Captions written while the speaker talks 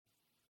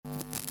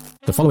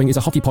The following is a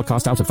hockey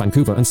podcast out of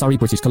Vancouver and Surrey,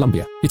 British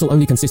Columbia. It'll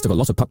only consist of a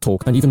lot of puck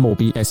talk and even more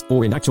BS,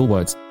 or in actual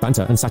words,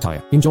 banter and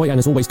satire. Enjoy, and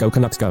as always, go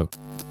Canucks go.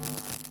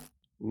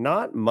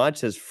 Not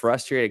much has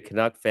frustrated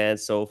Canuck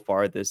fans so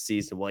far this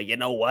season. Well, you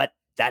know what?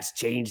 That's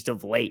changed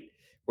of late.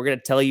 We're going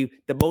to tell you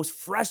the most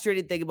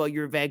frustrating thing about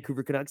your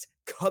Vancouver Canucks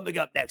coming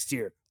up next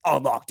year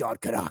on Locked On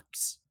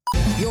Canucks.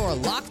 Your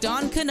Locked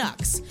On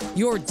Canucks,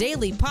 your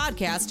daily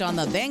podcast on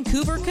the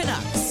Vancouver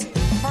Canucks.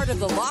 Part of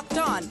the Locked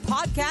On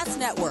Podcast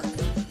Network.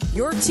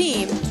 Your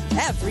team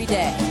every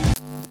day.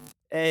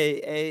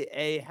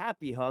 A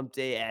happy hump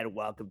day and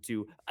welcome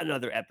to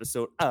another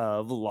episode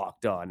of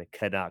Locked On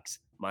Canucks.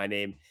 My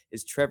name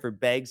is Trevor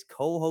Beggs,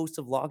 co-host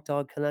of Locked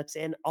On Canucks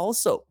and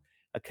also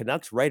a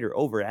Canucks writer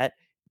over at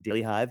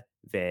Daily Hive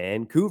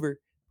Vancouver.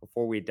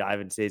 Before we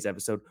dive into today's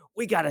episode,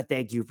 we got to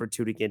thank you for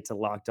tuning in to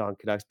Locked On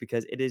Canucks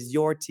because it is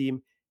your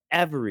team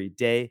every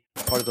day,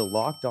 part of the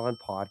Locked On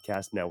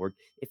Podcast Network.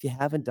 If you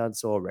haven't done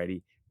so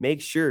already,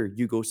 make sure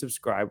you go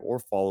subscribe or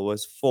follow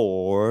us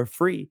for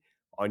free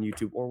on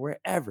YouTube or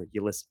wherever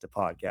you listen to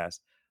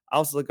podcasts. I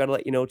also got to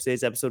let you know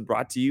today's episode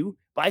brought to you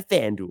by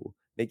FanDuel.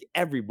 Make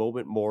every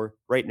moment more.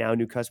 Right now,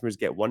 new customers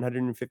get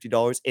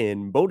 $150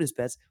 in bonus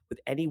bets with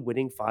any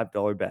winning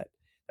 $5 bet.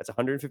 That's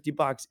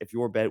 $150 if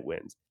your bet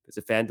wins.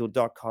 Visit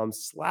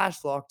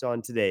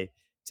FanDuel.com/lockedon today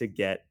to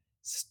get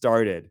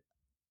started.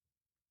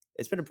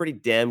 It's been a pretty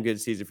damn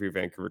good season for your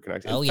Vancouver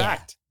Canucks. In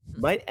fact,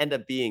 might end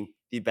up being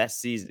the best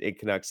season in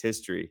Canucks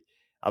history.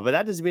 But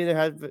that doesn't mean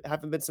there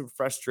haven't been some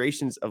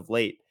frustrations of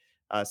late.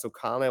 So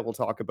Kyle and I will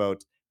talk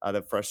about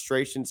the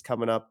frustrations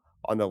coming up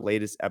on the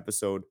latest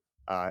episode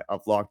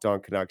of Locked On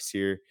Canucks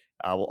here.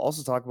 We'll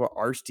also talk about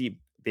Arshdeep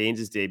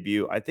Bains'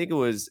 debut. I think it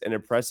was an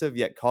impressive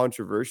yet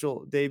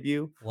controversial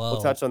debut. Whoa.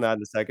 We'll touch on that in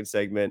the second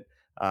segment.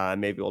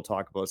 Maybe we'll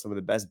talk about some of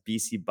the best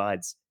BC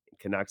buds in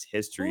Canucks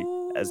history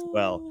as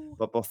well.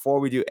 But before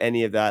we do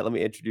any of that, let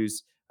me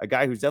introduce a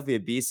guy who's definitely a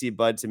BC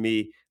bud to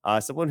me,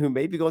 someone who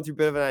may be going through a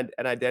bit of an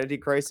identity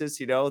crisis.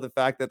 You know, the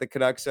fact that the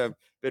Canucks have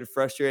been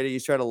frustrated.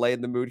 He's trying to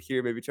lighten the mood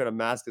here, maybe trying to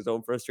mask his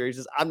own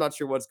frustrations. I'm not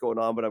sure what's going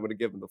on, but I'm going to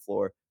give him the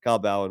floor. Kyle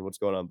Bowen, what's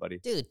going on, buddy?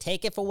 Dude,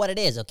 take it for what it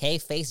is, okay?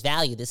 Face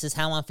value. This is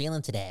how I'm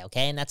feeling today,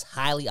 okay? And that's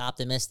highly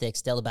optimistic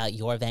still about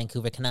your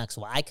Vancouver Canucks.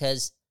 Why?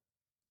 Because,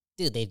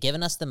 dude, they've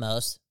given us the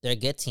most. They're a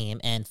good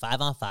team. And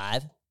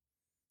 5-on-5,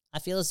 I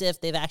feel as if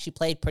they've actually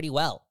played pretty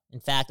well. In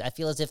fact, I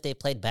feel as if they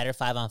played better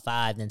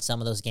 5-on-5 than some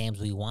of those games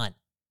we won.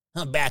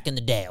 Back in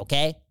the day,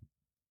 okay?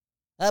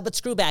 But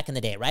screw back in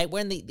the day, right? We're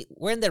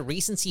in the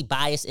recency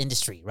bias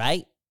industry,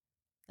 right?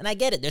 And I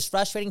get it. There's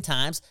frustrating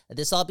times.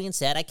 This all being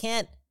said, I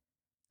can't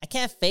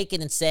fake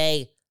it and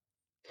say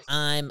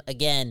I'm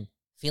again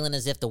feeling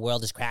as if the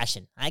world is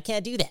crashing. I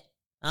can't do that.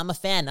 I'm a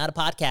fan, not a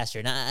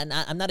podcaster.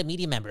 I'm not a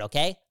media member,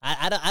 okay?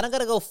 I don't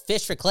gotta go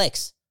fish for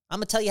clicks. I'm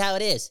gonna tell you how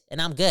it is, and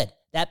I'm good.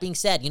 That being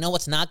said, you know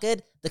what's not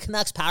good? The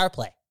Canucks power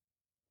play.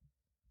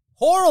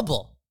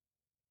 Horrible.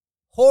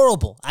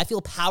 I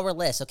feel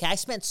powerless, okay? I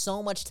spent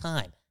so much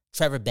time,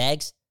 Trevor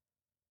Beggs,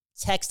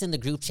 texting the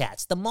group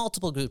chats, the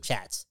multiple group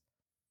chats,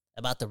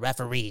 about the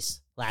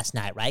referees last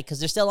night, right? Because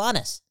they're still on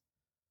us.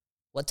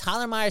 What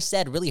Tyler Myers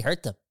said really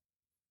hurt them.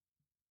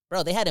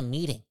 Bro, they had a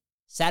meeting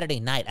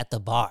Saturday night at the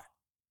bar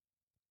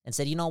and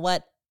said, you know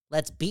what?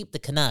 Let's beat the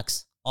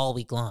Canucks all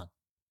week long.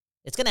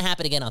 It's going to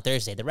happen again on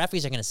Thursday. The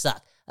referees are going to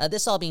suck.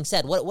 This all being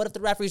said, what if the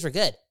referees were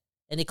good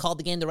and they called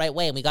the game the right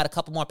way and we got a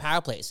couple more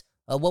power plays?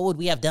 What would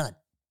we have done?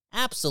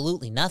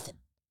 Absolutely nothing.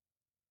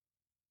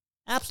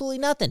 Absolutely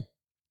nothing.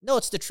 No,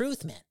 it's the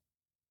truth, man.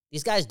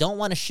 These guys don't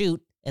want to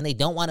shoot, and they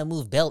don't want to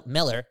move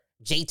Miller,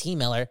 JT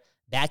Miller,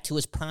 back to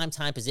his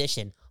primetime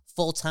position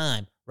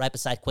full-time right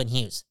beside Quinn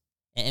Hughes.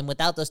 And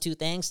without those two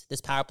things,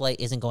 this power play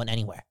isn't going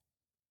anywhere.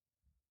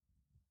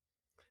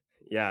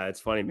 Yeah,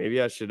 it's funny.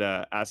 Maybe I should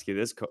ask you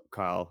this,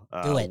 Kyle.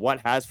 Do it. What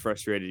has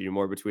frustrated you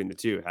more between the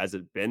two? Has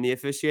it been the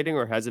officiating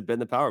or has it been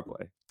the power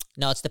play?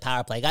 No, it's the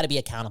power play. Got to be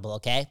accountable,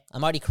 okay?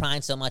 I'm already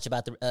crying so much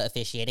about the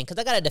officiating because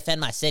I got to defend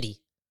my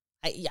city.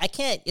 I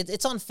can't.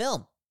 It's on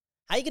film.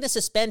 How are you going to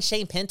suspend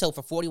Shane Pinto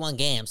for 41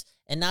 games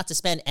and not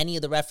suspend any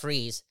of the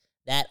referees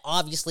that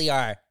obviously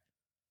are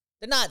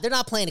they're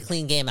not playing a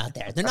clean game out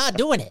there. They're not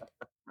doing it.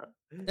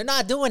 They're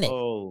not doing it.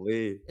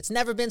 Holy. It's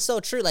never been so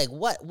true. Like,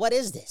 what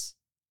is this?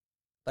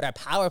 But our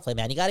power play,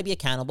 man, you got to be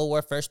accountable. We're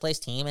a first-place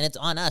team, and it's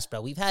on us,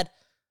 bro. We've had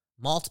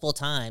multiple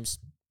times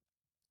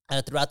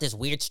throughout this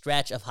weird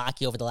stretch of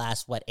hockey over the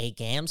last, 8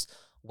 games,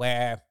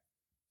 where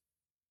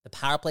the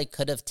power play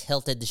could have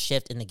tilted the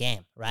shift in the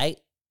game, right?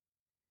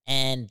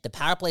 And the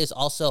power play is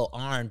also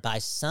armed by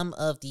some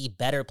of the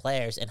better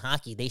players in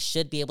hockey. They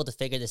should be able to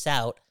figure this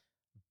out.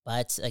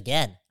 But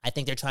again, I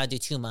think they're trying to do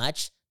too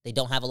much. They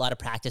don't have a lot of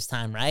practice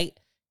time, right?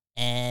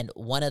 And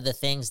one of the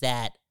things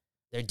that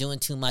they're doing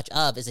too much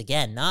of is,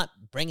 again, not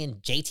bringing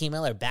JT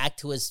Miller back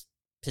to his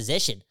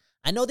position.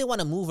 I know they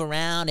want to move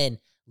around and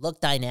look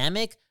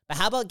dynamic, but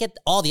how about get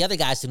all the other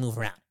guys to move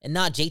around and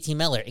not JT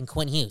Miller and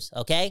Quinn Hughes,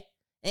 okay?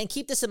 And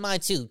keep this in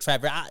mind too,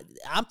 Trevor.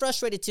 I'm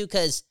frustrated too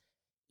because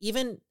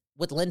even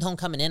with Lindholm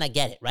coming in, I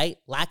get it, right?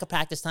 Lack of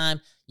practice time.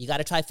 You got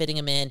to try fitting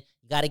him in.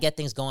 You got to get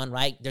things going,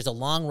 right? There's a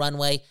long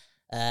runway.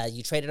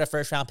 You traded a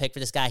first-round pick for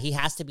this guy. He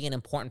has to be an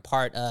important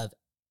part of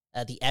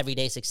the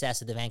everyday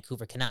success of the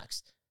Vancouver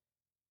Canucks.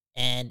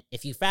 And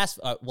if you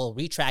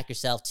retract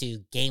yourself to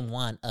game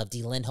one of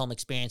the Lindholm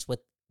experience with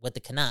the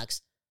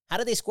Canucks, how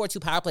did they score 2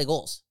 power play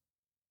goals?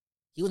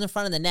 He was in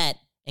front of the net,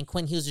 and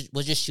Quinn Hughes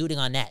was just shooting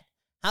on net.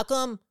 How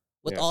come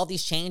with all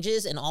these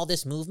changes and all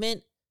this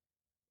movement,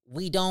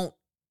 we don't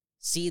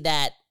see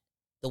that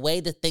the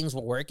way that things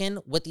were working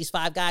with these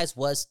 5 guys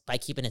was by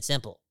keeping it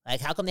simple? Like,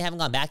 how come they haven't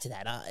gone back to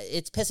that?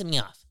 It's pissing me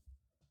off.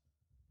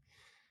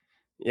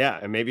 Yeah,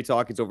 and maybe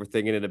Talkett's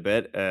overthinking it a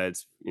bit.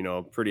 It's,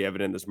 pretty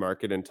evident in this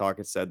market, and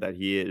Talkett said that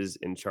he is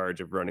in charge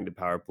of running the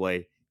power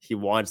play. He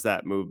wants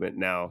that movement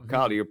now. Mm-hmm.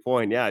 Kyle, to your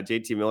point, yeah,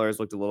 JT Miller has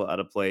looked a little out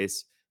of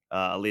place.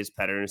 Elias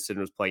Pettersson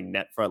was playing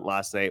net front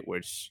last night,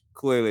 which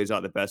clearly is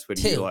not the best way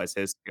to utilize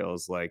his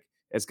skills. Like,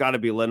 it's got to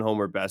be Lindholm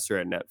or Besser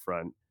at net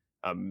front.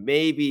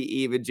 Maybe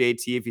even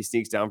JT if he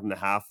sneaks down from the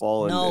half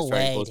wall. No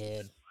way,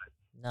 dude.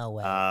 No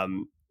way.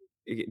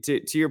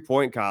 To your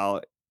point,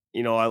 Kyle,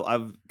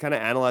 I've kind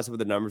of analyzed some of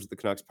the numbers of the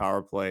Canucks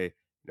power play.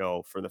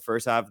 From the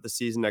first half of the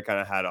season, I kind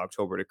of had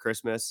October to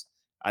Christmas,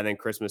 and then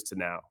Christmas to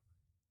now.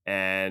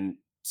 And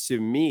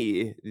to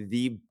me,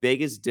 the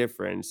biggest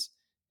difference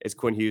is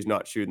Quinn Hughes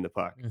not shooting the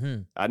puck.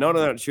 Mm-hmm. Not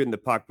only not shooting the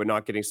puck, but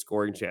not getting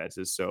scoring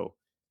chances. So,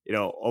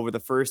 over the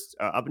first,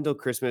 up until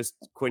Christmas,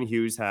 Quinn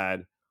Hughes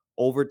had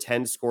over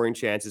 10 scoring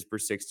chances per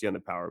 60 on the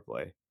power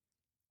play.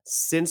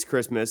 Since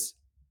Christmas,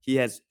 he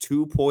has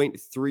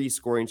 2.3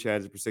 scoring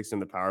chances per 60 on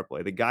the power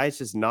play. The guy's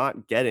just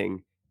not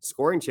getting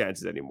scoring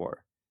chances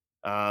anymore.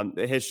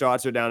 His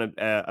shots are down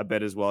a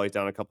bit as well. He's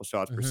down a couple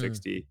shots per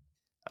 60.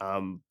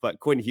 But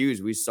Quinn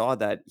Hughes, we saw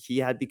that he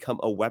had become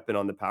a weapon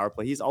on the power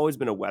play. He's always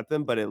been a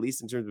weapon, but at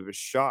least in terms of his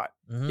shot,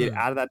 he had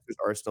added that to his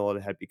arsenal.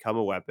 It had become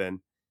a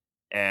weapon.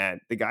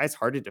 And the guy's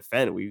hard to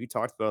defend. We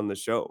talked about on the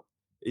show.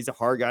 He's a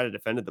hard guy to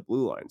defend at the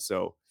blue line.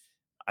 So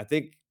I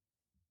think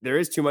there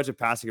is too much of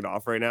passing it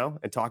off right now.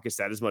 And Talk has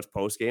said as much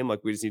post game, like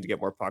we just need to get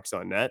more pucks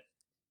on net.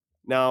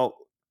 Now,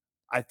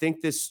 I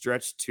think this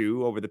stretch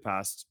too over the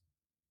past,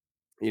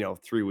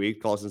 3 weeks,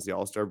 call since the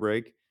All-Star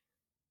break,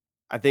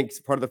 I think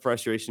part of the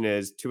frustration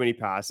is too many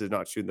passes,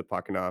 not shooting the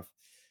puck enough.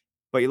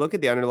 But you look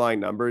at the underlying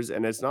numbers,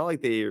 and it's not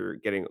like they're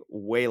getting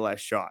way less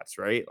shots,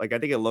 right? Like, I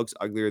think it looks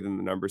uglier than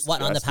the numbers.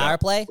 What, on the power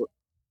play?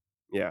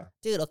 Yeah.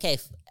 Dude, okay.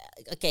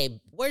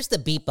 Where's the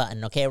beat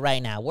button, okay,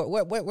 right now?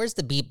 Where's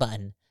the beat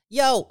button?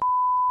 Yo,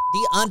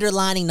 the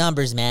underlining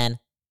numbers, man.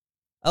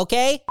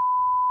 Okay?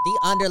 The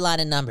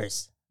underlining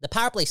numbers. The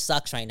power play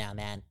sucks right now,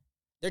 man.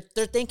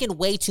 They're thinking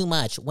way too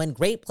much. When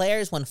great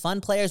players, when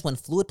fun players, when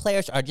fluid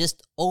players are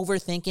just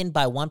overthinking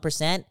by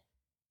 1%,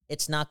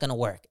 it's not going to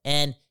work.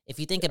 And if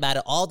you think about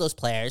it, all those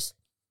players,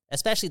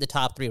 especially the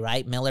top 3,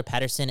 right? Miller,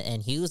 Pettersson,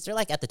 and Hughes, they're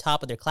like at the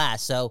top of their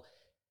class. So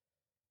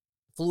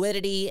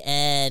fluidity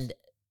and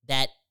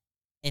that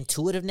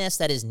intuitiveness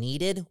that is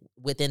needed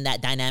within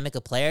that dynamic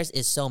of players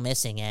is so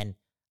missing. And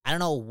I don't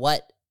know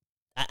what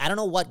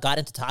got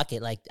into Talkett.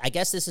 Like, I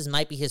guess this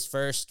might be his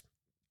first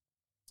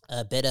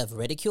bit of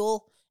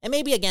ridicule. And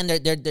maybe again,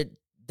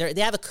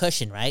 they have a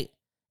cushion, right?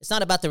 It's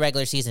not about the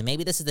regular season.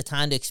 Maybe this is the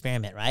time to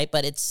experiment, right?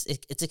 But it's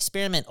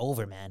experiment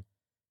over, man.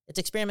 It's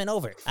experiment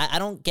over. I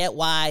don't get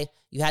why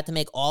you had to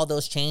make all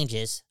those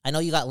changes. I know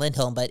you got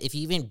Lindholm, but if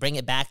you even bring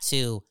it back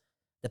to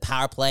the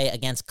power play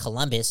against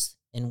Columbus,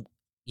 and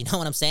you know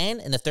what I'm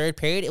saying? In the third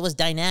period, it was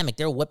dynamic.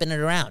 They were whipping it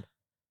around.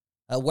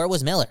 Where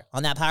was Miller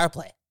on that power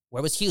play?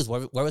 Where was Hughes?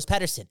 Where was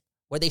Pettersson?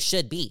 Where they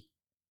should be.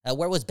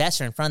 Where was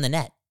Besser in front of the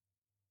net?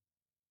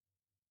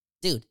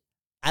 Dude,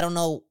 I don't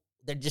know.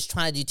 They're just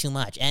trying to do too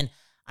much. And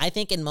I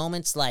think in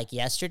moments like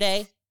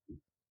yesterday,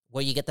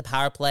 where you get the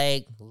power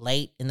play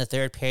late in the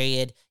third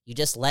period, you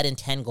just let in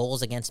 10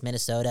 goals against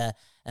Minnesota,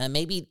 and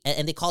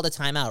they called a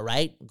timeout,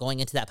 right? Going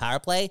into that power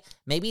play.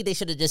 Maybe they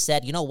should have just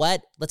said, you know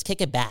what? Let's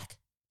kick it back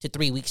to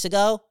 3 weeks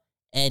ago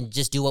and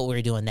just do what we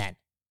were doing then.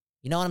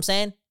 You know what I'm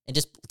saying? And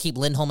just keep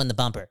Lindholm in the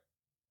bumper.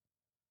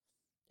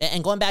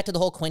 And going back to the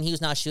whole Quinn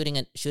Hughes not shooting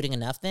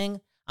enough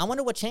thing, I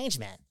wonder what changed,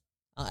 man.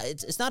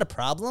 It's not a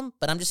problem,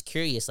 but I'm just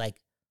curious,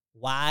 like,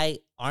 why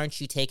aren't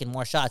you taking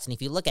more shots? And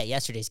if you look at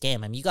yesterday's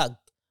game, I mean, you got,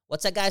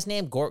 what's that guy's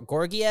name?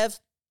 Gorgiev?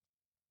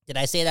 Did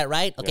I say that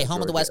right? Okay, yeah,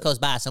 home of the West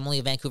Coast Bass. I'm only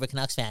a Vancouver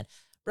Canucks fan.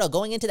 Bro,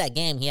 going into that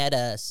game, he had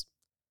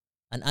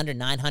an under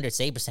 900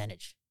 save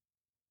percentage.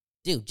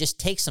 Dude, just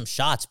take some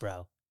shots,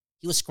 bro.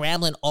 He was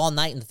scrambling all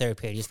night in the third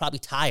period. He was probably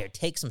tired.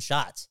 Take some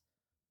shots.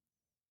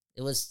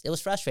 It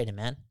was frustrating,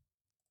 man.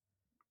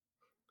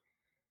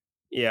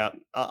 Yeah,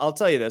 I'll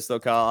tell you this, though,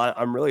 Kyle.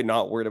 I'm really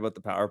not worried about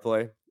the power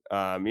play.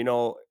 I'm going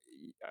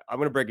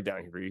to break it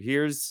down here for you.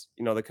 Here's,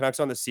 the Canucks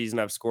on the season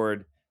have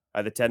scored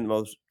the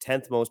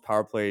 10th most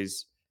power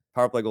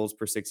play goals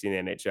per 60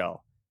 in the NHL.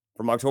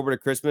 From October to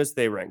Christmas,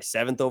 they rank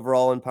 7th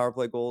overall in power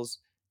play goals.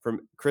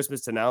 From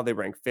Christmas to now, they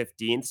rank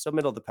 15th, so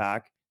middle of the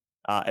pack.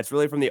 It's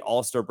really from the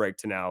All-Star break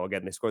to now.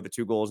 Again, they scored the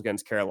 2 goals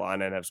against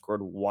Carolina and have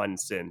scored 1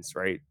 since,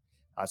 right?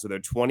 So they're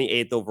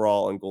 28th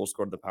overall in goals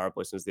scored in the power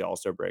play since the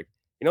All-Star break.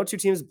 You know, two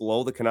teams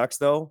below the Canucks,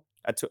 though,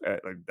 that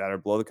are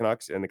below the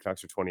Canucks, and the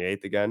Canucks are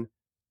 28th again.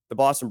 The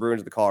Boston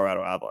Bruins and the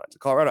Colorado Avalanche. The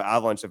Colorado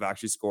Avalanche have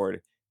actually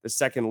scored the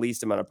second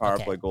least amount of power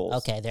play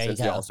goals there since you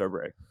the go. All-Star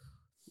break.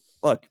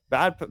 Look,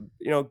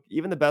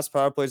 even the best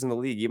power plays in the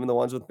league, even the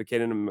ones with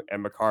McKinnon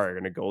and Makar are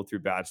going to go through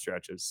bad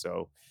stretches.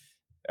 So,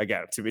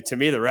 again, to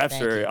me, the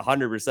refs are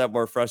 100%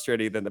 more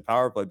frustrating than the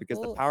power play because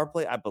the power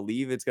play, I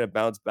believe it's going to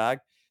bounce back.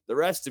 The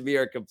rest to me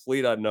are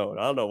complete unknown.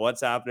 I don't know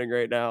what's happening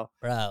right now.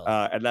 Bro.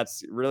 And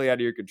that's really out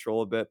of your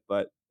control a bit,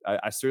 but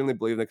I certainly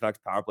believe in the Canucks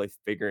power play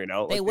figuring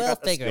out. They will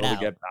figure it out.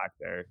 To get back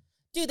there.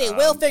 Dude, they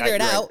will figure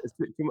it out.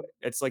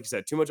 It's like you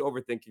said, too much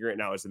overthinking right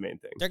now is the main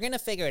thing. They're going to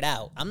figure it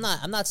out. I'm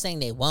not saying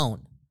they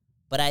won't,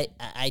 but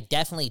I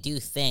definitely do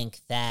think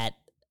that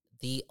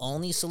the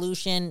only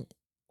solution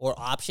or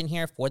option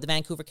here for the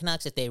Vancouver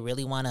Canucks, if they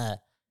really want to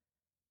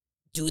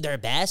do their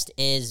best,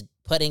 is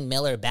putting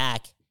Miller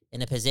back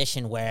in a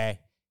position where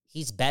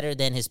he's better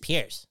than his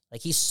peers.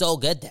 Like, he's so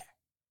good there.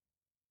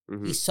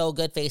 Mm-hmm. He's so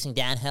good facing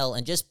downhill,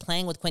 and just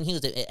playing with Quinn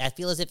Hughes, I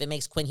feel as if it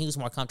makes Quinn Hughes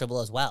more comfortable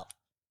as well.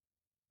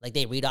 Like,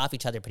 they read off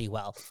each other pretty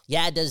well.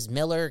 Yeah, does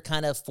Miller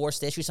kind of force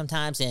the issue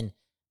sometimes and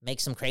make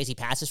some crazy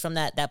passes from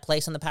that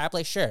place on the power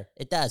play? Sure,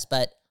 it does.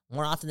 But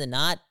more often than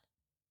not,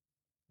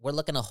 we're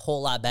looking a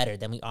whole lot better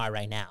than we are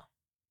right now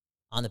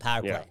on the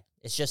power play.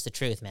 It's just the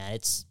truth, man.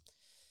 It's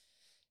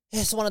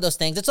one of those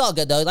things. It's all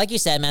good, though. Like you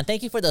said, man,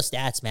 thank you for those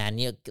stats, man.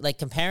 Like,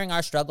 comparing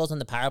our struggles on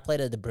the power play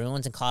to the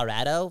Bruins in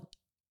Colorado,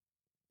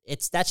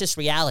 that's just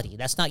reality.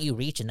 That's not you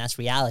reaching. That's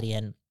reality.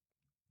 And,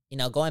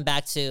 going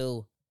back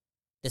to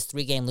this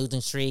 3-game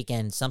losing streak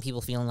and some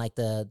people feeling like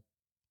the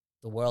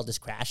world is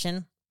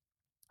crashing,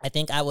 I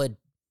think I would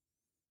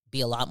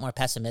be a lot more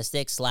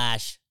pessimistic /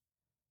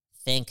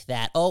 think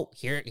that,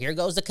 here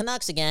goes the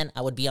Canucks again.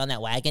 I would be on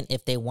that wagon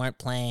if they weren't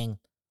playing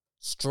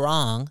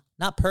strong,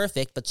 not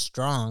perfect, but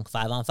strong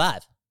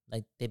 5-on-5.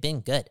 Like, they've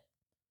been good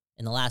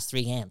in the last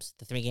 3 games,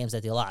 the 3 games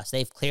that they lost.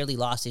 They've clearly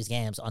lost these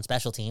games on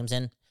special teams,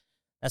 and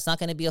that's not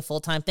going to be a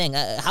full-time thing.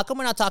 How come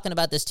we're not talking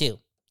about this too?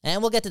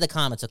 And we'll get to the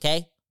comments,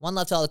 okay? One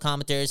love to all the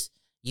commenters.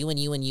 You and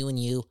you and you and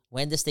you.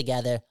 We're in this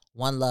together.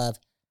 One love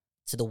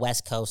to the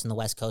West Coast and the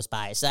West Coast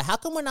bias. How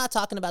come we're not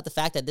talking about the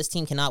fact that this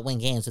team cannot win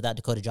games without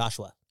Dakota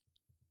Joshua?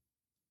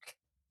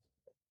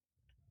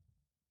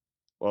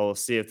 Well, we'll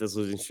see if this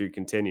losing streak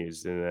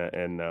continues,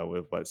 and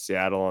with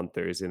Seattle on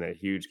Thursday and a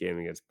huge game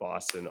against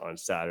Boston on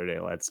Saturday.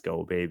 Let's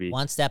go, baby!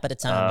 One step at a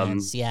time,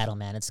 man. Seattle,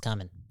 man, it's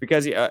coming.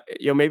 Because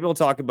maybe we'll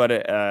talk about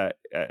it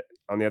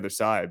on the other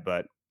side,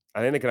 but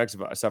I think the Canucks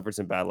have suffered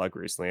some bad luck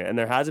recently, and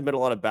there hasn't been a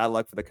lot of bad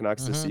luck for the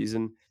Canucks this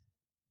season.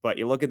 But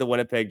you look at the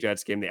Winnipeg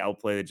Jets game; they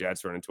outplay the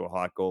Jets, run into a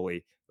hot goalie.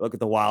 You look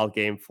at the Wild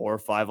game: 4 or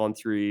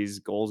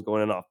 5-on-3s, goals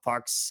going in off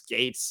pucks,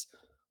 skates.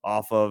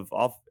 It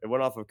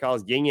went off of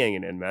Kyle's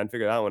yin-yang in, man.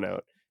 Figure that one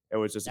out. It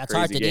was just that's a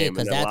crazy game.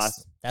 That's hard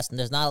to do because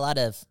there's not a lot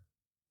of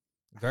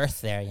girth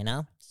there,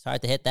 It's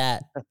hard to hit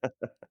that.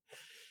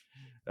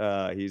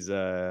 He's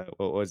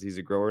he's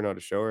a grower, not a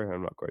shower.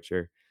 I'm not quite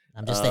sure.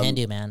 I'm just a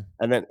Hindu, man.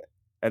 And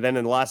then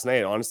in last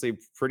night, honestly,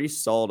 pretty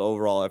solid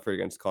overall effort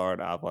against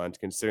Colorado Avalanche,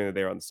 considering that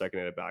they were on the second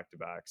night of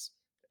back-to-backs.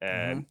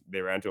 And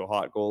they ran to a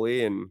hot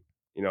goalie and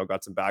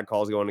got some bad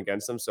calls going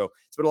against them. So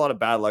it's been a lot of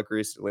bad luck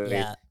recently.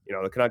 Yeah.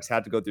 The Canucks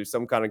had to go through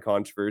some kind of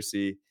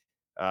controversy.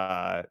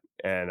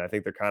 And I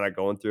think they're kind of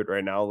going through it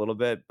right now a little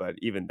bit. But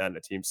even then,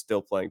 the team's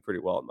still playing pretty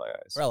well in my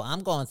eyes. Bro,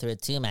 I'm going through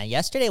it too, man.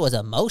 Yesterday was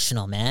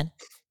emotional, man.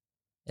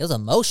 It was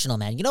emotional,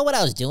 man. You know what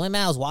I was doing,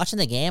 man? I was watching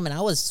the game, and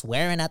I was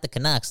swearing at the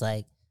Canucks,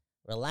 like,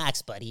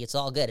 relax, buddy. It's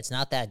all good. It's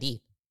not that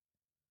deep.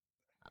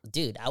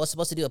 Dude, I was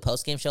supposed to do a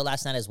post-game show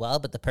last night as well,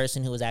 but the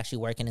person who was actually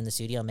working in the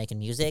studio making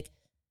music,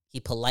 he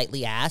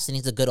politely asked, and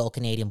he's a good old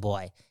Canadian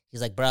boy.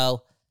 He's like,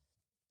 bro,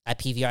 I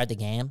PVR'd the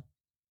game,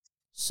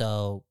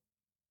 so,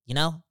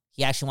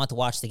 he actually wanted to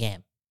watch the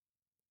game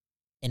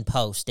in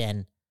post.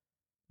 And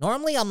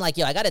normally I'm like,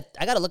 I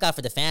gotta look out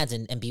for the fans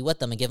and be with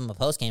them and give them a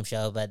post-game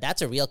show, but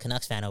that's a real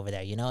Canucks fan over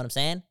there. You know what I'm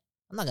saying?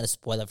 I'm not going to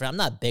spoil it for him. I'm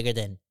not bigger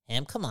than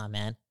him. Come on,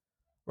 man.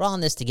 We're all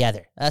in this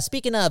together.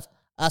 Speaking of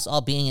us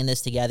all being in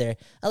this together,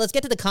 let's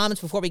get to the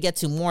comments before we get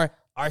to more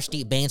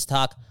Arshdeep Bains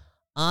talk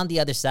on the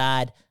other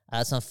side.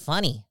 Some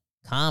funny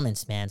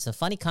comments, man. Some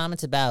funny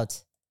comments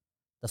about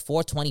the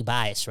 420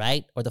 bias,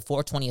 right? Or the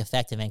 420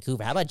 effect in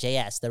Vancouver. How about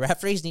JS? The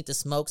referees need to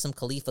smoke some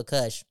Khalifa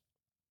Kush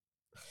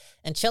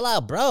and chill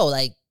out, bro.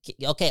 Like,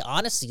 okay,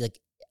 honestly, like,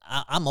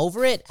 I'm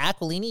over it.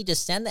 Aquilini,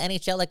 just send the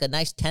NHL like a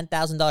nice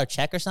 $10,000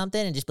 check or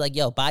something and just be like,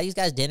 yo, buy these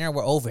guys dinner.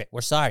 We're over it.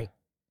 We're sorry.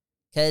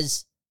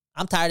 Because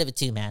I'm tired of it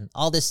too, man.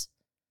 All this,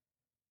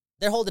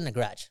 they're holding a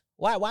grudge.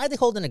 Why are they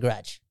holding a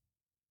grudge?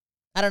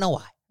 I don't know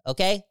why,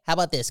 okay? How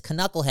about this?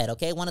 Knucklehead,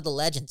 okay? One of the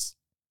legends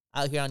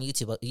out here on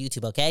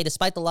YouTube, okay?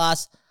 Despite the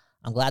loss,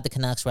 I'm glad the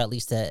Canucks were at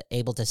least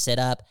able to sit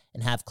up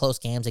and have close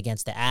games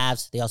against the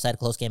Avs. They also had a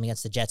close game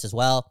against the Jets as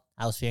well.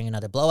 I was fearing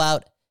another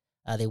blowout.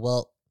 They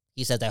will.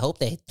 He says, I hope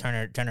they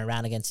turn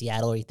around against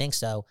Seattle, or he thinks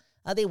so.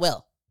 They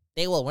will.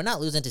 They will. We're not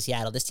losing to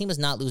Seattle. This team is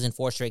not losing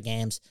 4 straight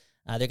games.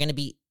 They're going to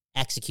be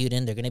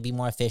executing. They're going to be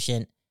more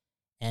efficient,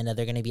 and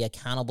they're going to be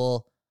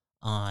accountable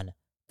on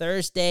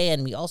Thursday.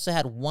 And we also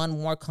had one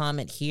more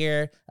comment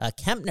here.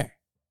 Kempner.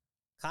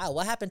 Kyle,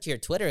 what happened to your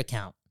Twitter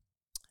account?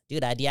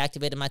 Dude, I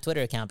deactivated my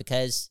Twitter account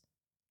because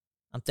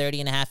I'm 30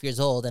 and a half years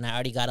old, and I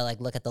already got to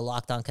look at the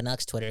Locked On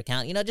Canucks Twitter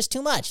account. Just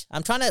too much.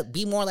 I'm trying to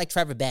be more like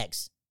Trevor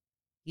Beggs.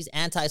 He's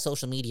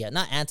anti-social media.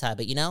 Not anti,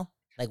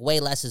 but way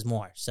less is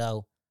more.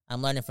 So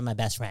I'm learning from my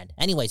best friend.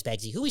 Anyways,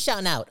 Beggsy, who we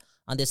shouting out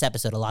on this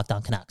episode of Locked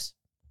On Canucks?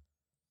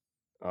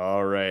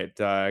 All right.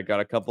 I got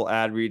a couple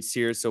ad reads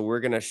here, so we're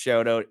going to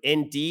shout out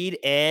Indeed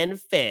and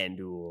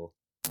FanDuel.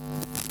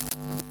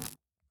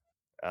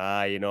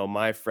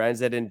 My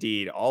friends at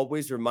Indeed,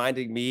 always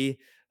reminding me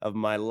of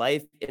my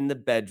life in the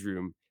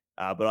bedroom.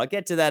 But I'll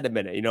get to that in a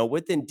minute.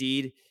 With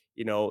Indeed,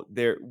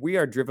 we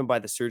are driven by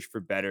the search for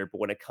better. But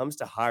when it comes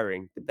to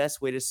hiring, the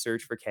best way to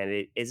search for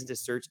candidate isn't to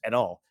search at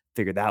all.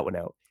 Figure that one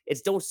out.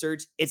 It's don't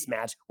search, it's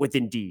match with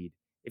Indeed.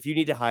 If you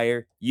need to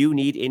hire, you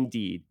need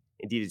Indeed.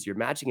 Indeed is your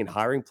matching and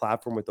hiring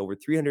platform with over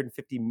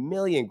 350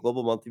 million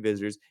global monthly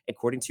visitors,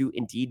 according to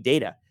Indeed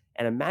data,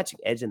 and a matching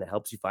engine that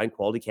helps you find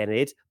quality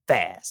candidates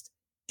fast.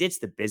 Ditch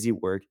the busy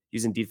work.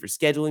 Use Indeed for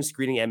scheduling,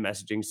 screening, and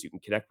messaging so you can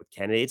connect with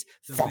candidates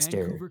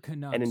faster.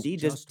 And Indeed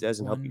just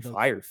doesn't help you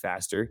hire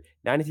faster.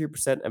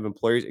 93% of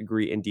employers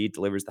agree Indeed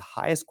delivers the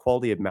highest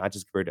quality of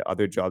matches compared to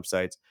other job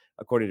sites,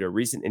 according to a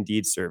recent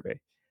Indeed survey.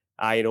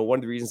 One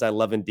of the reasons I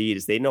love Indeed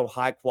is they know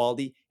high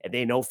quality and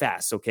they know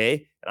fast,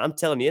 okay? And I'm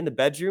telling you, in the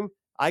bedroom,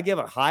 I give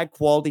a high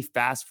quality,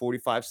 fast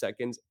 45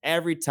 seconds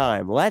every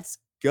time. Let's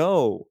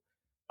go.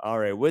 All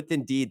right. With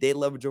Indeed, they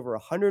leverage over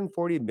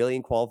 140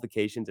 million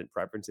qualifications and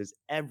preferences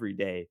every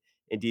day.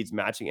 Indeed's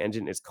matching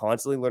engine is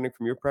constantly learning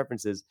from your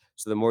preferences,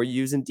 so the more you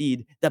use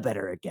Indeed, the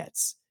better it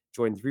gets.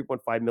 Join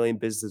 3.5 million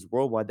businesses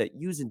worldwide that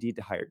use Indeed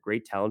to hire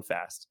great talent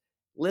fast.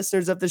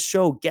 Listeners of the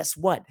show, guess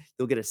what?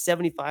 You'll get a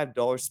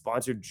 $75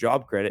 sponsored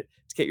job credit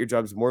to get your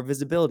jobs more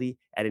visibility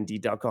at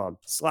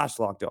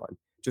Indeed.com/lockedon.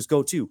 Just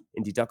go to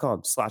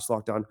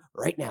Indeed.com/lockedon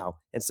right now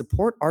and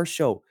support our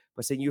show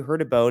by saying you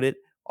heard about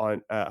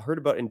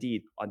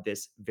Indeed on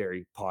this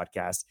very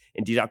podcast.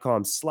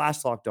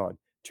 Indeed.com/lockedon.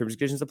 Terms and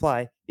conditions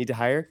apply. Need to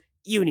hire?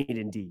 You need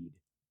Indeed.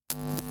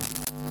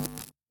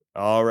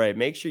 All right.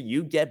 Make sure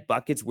you get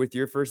buckets with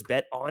your first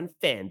bet on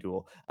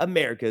FanDuel,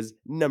 America's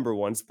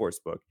 #1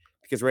 sportsbook.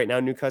 Because right now,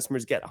 new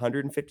customers get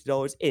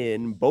 $150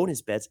 in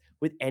bonus bets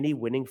with any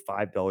winning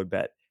 $5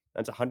 bet.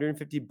 That's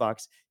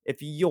 $150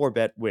 if your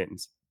bet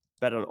wins.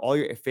 Bet on all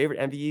your favorite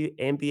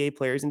NBA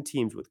players and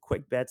teams with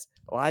quick bets,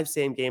 live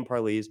same-game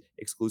parlays,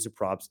 exclusive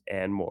props,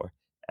 and more.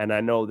 And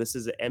I know this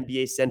is an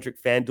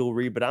NBA-centric FanDuel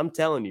read, but I'm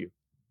telling you,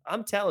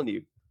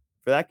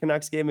 for that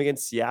Canucks game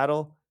against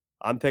Seattle,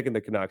 I'm picking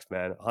the Canucks,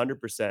 man,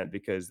 100%,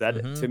 because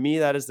to me,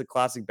 that is the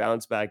classic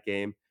bounce-back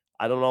game.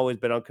 I don't always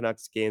bet on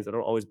Canucks games. I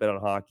don't always bet on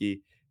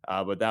hockey,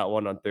 but that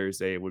one on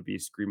Thursday would be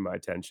screaming my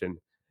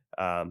attention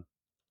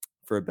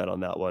for a bet on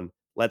that one.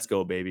 Let's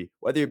go, baby.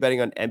 Whether you're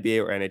betting on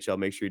NBA or NHL,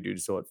 make sure you do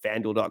so at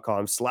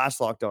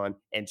FanDuel.com/lockedon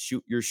and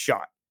shoot your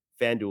shot.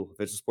 FanDuel,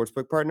 official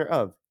sportsbook partner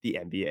of the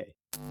NBA.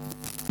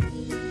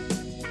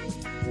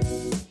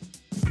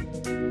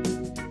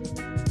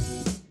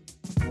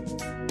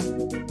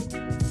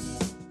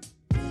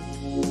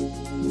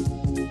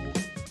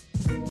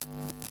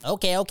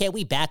 Okay,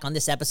 we back on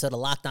this episode of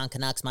Locked On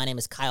Canucks. My name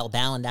is Kyle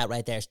Bowen. That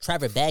right there is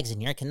Trevor Beggs,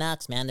 and your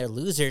Canucks, man, they're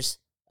losers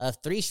of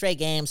 3 straight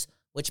games,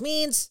 which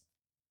means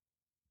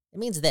it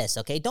means this,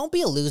 okay? Don't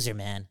be a loser,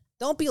 man.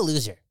 Don't be a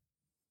loser.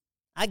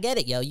 I get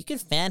it, yo. You can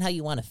fan how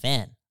you want to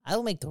fan. I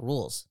don't make the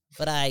rules,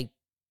 but I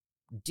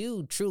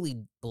do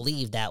truly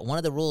believe that one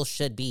of the rules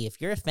should be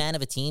if you're a fan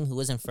of a team who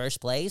is in first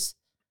place,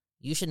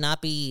 you should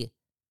not be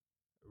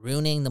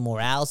ruining the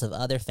morals of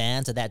other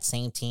fans of that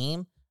same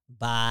team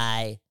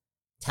by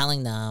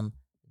telling them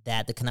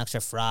that the Canucks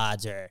are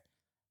frauds or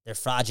they're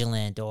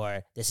fraudulent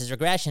or this is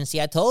regression.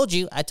 See, I told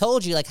you,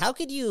 how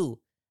could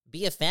you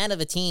be a fan of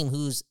a team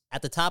who's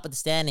at the top of the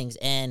standings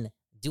and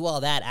do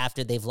all that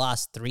after they've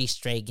lost 3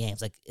 straight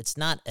games? It's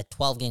not a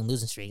 12-game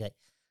losing streak.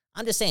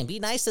 I'm just saying, be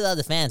nice to the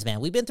other fans, man.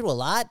 We've been through a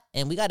lot,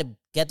 and we got to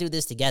get through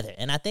this together.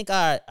 And I think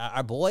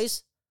our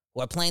boys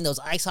who are playing those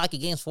ice hockey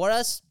games for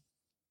us,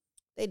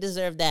 they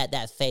deserve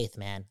that faith,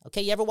 man.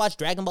 Okay, you ever watch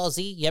Dragon Ball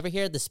Z? You ever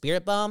hear the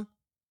Spirit Bomb?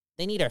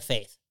 They need our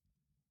faith.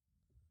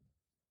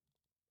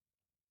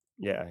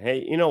 Yeah.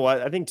 Hey, you know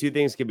what? I think 2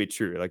 things can be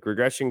true.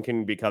 Regression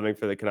can be coming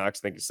for the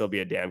Canucks, and they can still be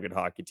a damn good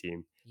hockey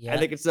team. Yeah.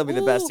 And they can still be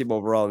the best team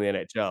overall in the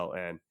NHL.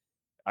 And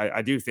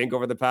I do think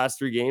over the past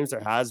 3 games, there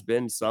has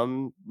been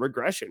some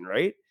regression,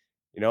 right?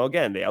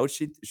 Again, they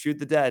outshoot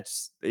the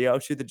Jets. They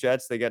outshoot the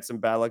Jets. They get some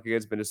bad luck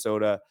against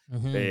Minnesota.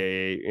 Mm-hmm.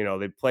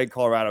 They played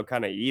Colorado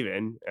kind of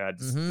even,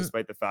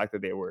 despite the fact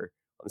that they were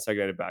on the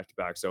second night of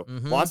back-to-back. So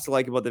lots to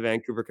like about the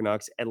Vancouver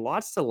Canucks, and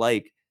lots to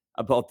like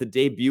about the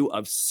debut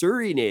of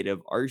Surrey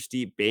native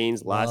Arshdeep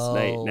Bains last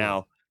night.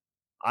 Now,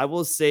 I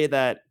will say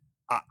that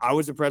I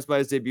was impressed by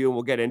his debut, and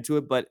we'll get into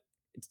it. But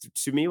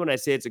to me, when I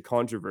say it's a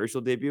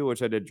controversial debut,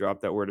 which I did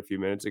drop that word a few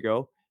minutes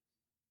ago,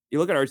 you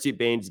look at Arshdeep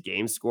Bains'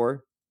 game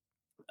score.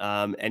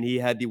 And he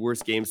had the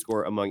worst game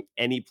score among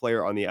any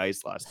player on the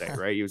ice last night,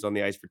 right? He was on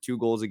the ice for 2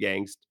 goals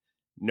against.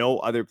 No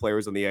other player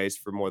was on the ice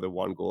for more than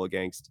 1 goal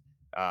against.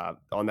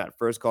 On that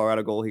first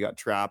Colorado goal, he got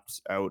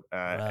trapped out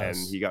and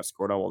he got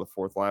scored on while the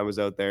fourth line was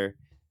out there.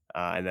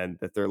 And then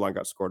the third line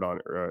got scored on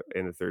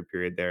in the third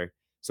period there.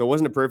 So it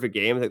wasn't a perfect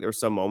game. I think there were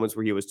some moments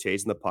where he was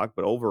chasing the puck,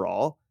 but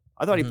overall,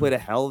 I thought he played a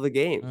hell of a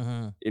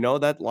game. You know,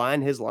 that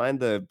line, his line,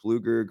 the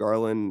Bluger,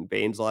 Garland,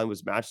 Bains line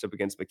was matched up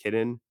against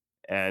McKinnon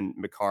and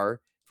McCarr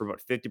for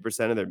about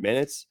 50% of their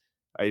minutes.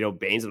 You know,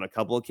 Bains on a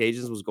couple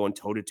occasions was going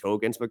toe to toe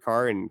against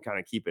McCarr and kind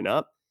of keeping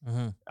up.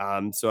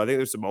 So I think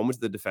there's some moments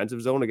in the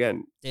defensive zone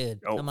again, Dude,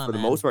 you know, come on, for the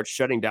man. most part,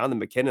 shutting down the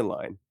McKinnon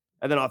line.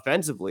 And then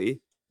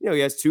offensively, you know,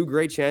 he has 2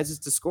 great chances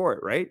to score it,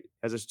 right?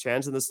 Has a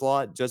chance in the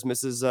slot, just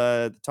misses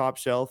the top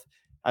shelf,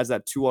 has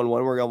that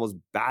 2-on-1 where he almost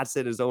bats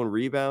at his own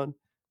rebound.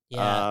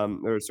 Yeah.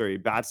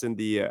 Bats in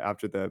the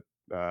after the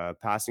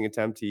passing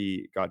attempt,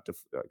 he got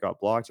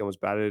blocked. He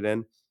almost batted it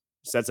in.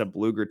 Sets up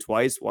Bluger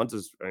twice. Once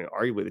is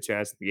arguably the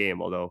chance of the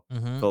game, although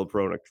Philip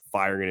Roenick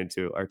firing it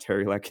into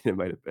Arturi Lekkinen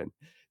might have been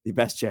the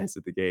best chance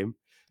of the game.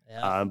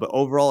 Yeah. But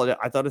overall,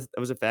 I thought it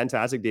was a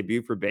fantastic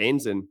debut for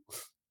Bains. And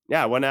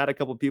yeah, I went at a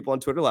couple people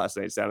on Twitter last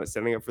night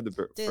standing up for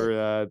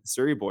the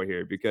Surrey boy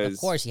here because Of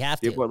course, you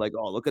have people to. are like,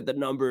 oh, look at the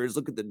numbers.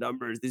 Look at the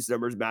numbers. These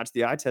numbers match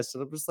the eye test.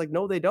 And I'm just like,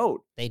 no, they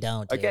don't. They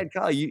don't, dude. Again,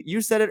 Kyle,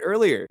 you said it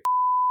earlier.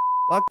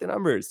 Fuck the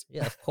numbers.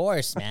 Yeah, of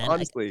course, man.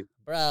 Honestly.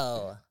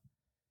 Bro,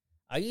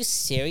 are you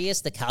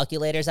serious? The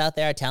calculators out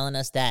there are telling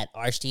us that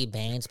Arshdeep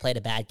Bains played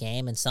a bad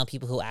game, and some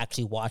people who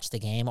actually watched the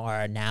game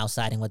are now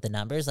siding with the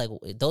numbers. Like,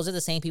 those are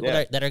the same people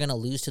that are going to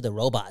lose to the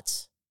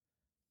robots.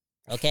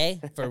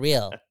 Okay? For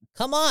real.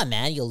 Come on,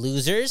 man, you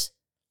losers.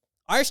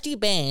 Arshdeep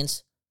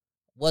Bains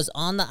was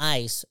on the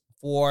ice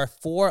for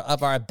 4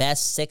 of our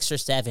best 6 or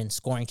 7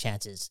 scoring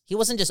chances. He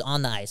wasn't just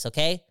on the ice,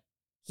 okay?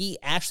 He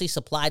actually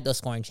supplied those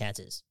scoring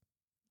chances.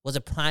 Was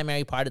a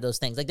primary part of those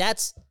things. Like,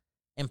 that's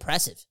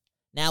impressive.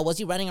 Now, was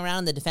he running around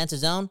in the defensive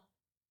zone?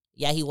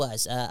 Yeah, he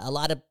was. A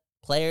lot of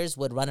players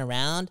would run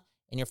around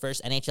in your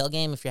first NHL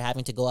game if you're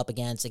having to go up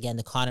against, again,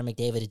 the Connor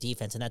McDavid of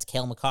defense, and that's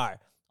Cale Makar.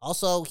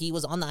 Also, he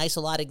was on the ice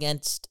a lot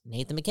against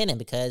Nathan McKinnon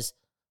because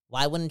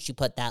why wouldn't you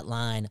put that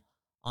line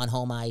on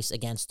home ice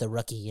against the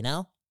rookie, you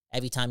know?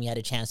 Every time you had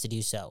a chance to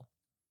do so.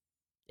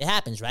 It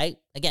happens, right?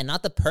 Again,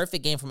 not the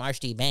perfect game from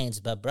Arshdeep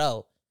Bains, but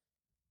bro,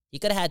 he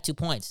could have had 2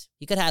 points.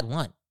 He could have had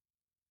 1.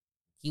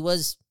 He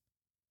was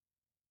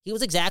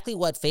exactly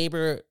what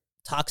Faber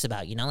talks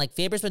about, you know? Like,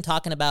 Faber's been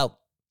talking about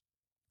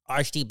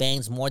Arshdeep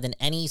Bains more than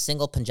any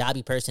single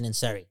Punjabi person in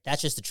Surrey.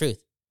 That's just the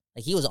truth.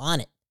 Like, he was on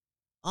it.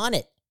 On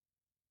it.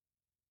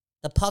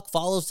 The puck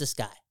follows this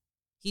guy.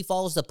 He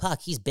follows the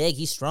puck. He's big.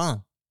 He's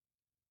strong.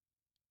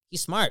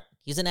 He's smart.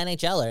 He's an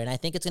NHLer, and I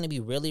think it's going to be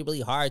really,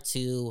 really hard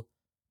to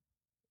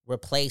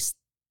replace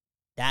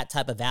that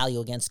type of value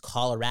against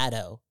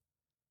Colorado.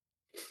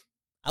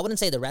 I wouldn't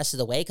say the rest of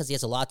the way because he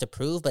has a lot to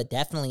prove, but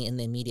definitely in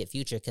the immediate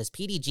future because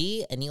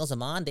PDG and Neil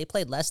Zaman, they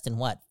played less than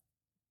what?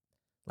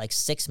 Like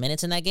 6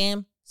 minutes in that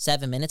game?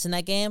 7 minutes in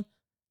that game?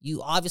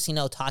 You obviously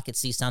know Tocchet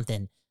sees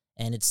something,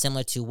 and it's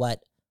similar to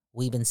what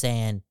we've been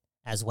saying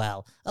as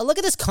well. Look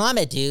at this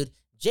comment, dude.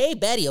 Jay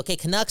Betty, okay,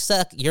 Canucks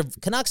suck. Your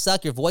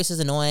voice is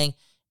annoying,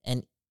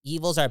 and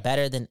Evils are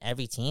better than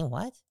every team.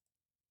 What?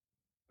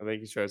 I think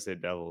he's trying to say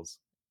Devils.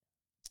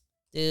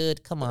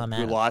 Dude, come on,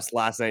 man. We lost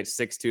last night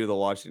 6-2 to the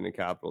Washington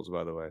Capitals,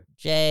 by the way.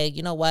 Jay,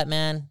 you know what,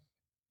 man?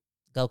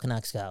 Go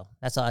Canucks, go.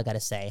 That's all I got to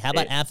say. How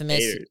about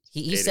Infamous?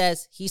 He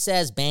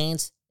says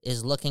Bains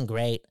is looking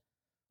great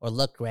or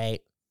looked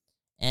great.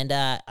 And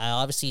I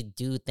obviously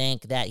do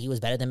think that he was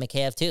better than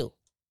Mikheyev too.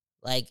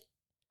 Like,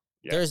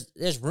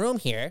 there's room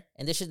here,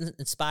 and this should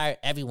inspire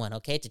everyone,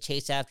 okay, to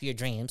chase after your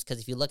dreams. Because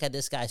if you look at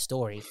this guy's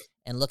story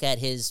and look at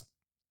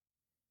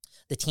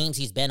the teams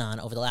he's been on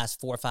over the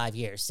last 4 or 5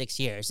 years, 6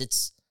 years,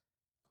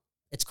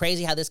 it's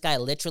crazy how this guy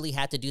literally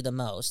had to do the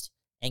most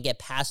and get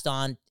passed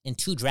on in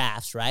 2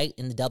 drafts, right?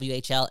 In the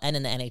WHL and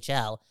in the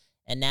NHL.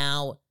 And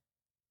now,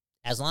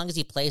 as long as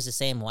he plays the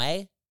same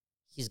way,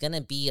 he's going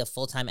to be a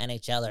full-time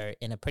NHLer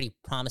in a pretty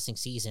promising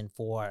season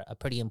for a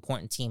pretty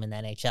important team in the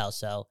NHL.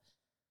 So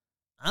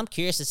I'm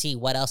curious to see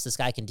what else this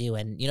guy can do.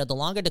 And, you know, the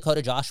longer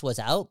Dakota Joshua's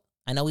out,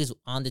 I know he's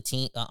on the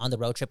team, on the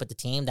road trip with the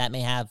team. That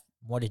may have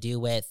more to do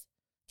with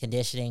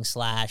conditioning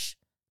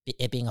 /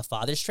 it being a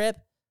father's trip.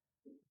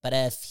 But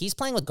if he's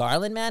playing with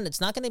Garland, man, it's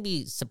not going to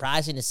be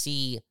surprising to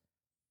see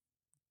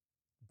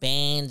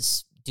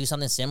Bains do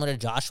something similar to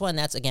Joshua. And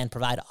that's, again,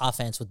 provide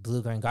offense with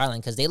Bluger and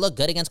Garland because they look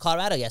good against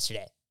Colorado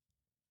yesterday.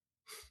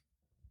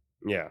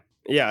 Yeah.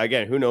 Yeah,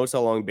 again, who knows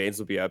how long Bains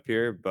will be up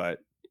here, but,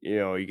 you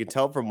know, you can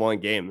tell from one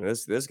game,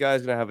 this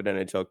guy's going to have an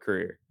NHL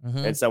career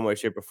in some way,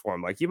 shape, or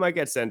form. Like, he might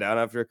get sent down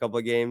after a couple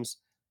of games.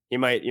 He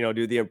might, you know,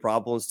 do the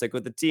improbable and stick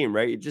with the team,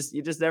 right? You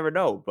just never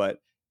know. But,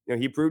 you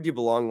know, he proved he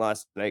belonged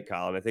last night,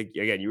 Kyle. And I think,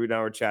 again, you and I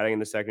were chatting in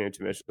the second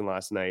intermission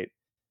last night.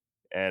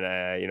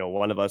 And, you know,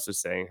 one of us was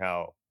saying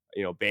how,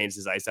 you know,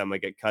 Bains' ice time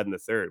might get cut in the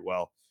third.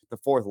 Well, the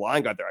fourth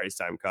line got their ice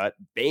time cut.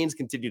 Bains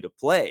continued to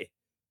play,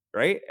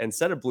 right? And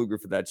set up Bluger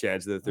for that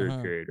chance in the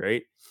third period,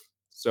 right?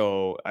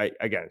 So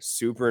again,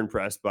 super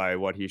impressed by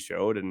what he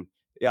showed. And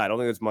yeah, I don't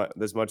think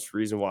there's much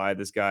reason why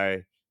this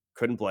guy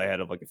couldn't play ahead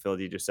of like a Phil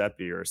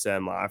Giuseppe or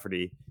Sam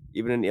Lafferty,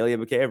 even an Ilya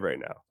Mikheyev right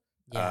now.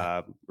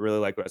 Yeah. Really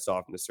like what I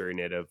saw from the Surrey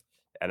native.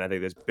 And I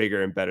think there's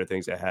bigger and better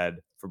things ahead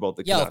for both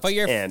the Yo,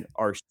 Canucks and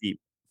Arshdeep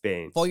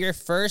Bains. For your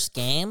first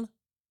game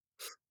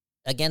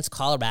against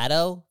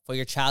Colorado, for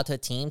your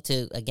childhood team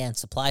to, again,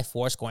 supply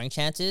 4 scoring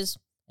chances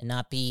and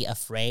not be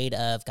afraid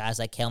of guys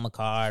like Cale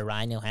Makar,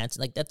 Ryan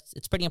Johansson, like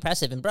it's pretty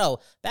impressive. And bro,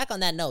 back on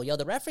that note, yo,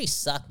 the referees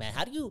suck, man.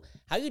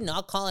 How you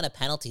not calling a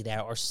penalty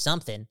there or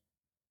something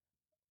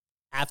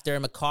after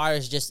Makar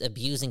is just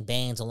abusing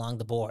Bains along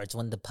the boards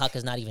when the puck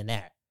is not even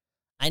there?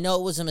 I know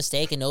it was a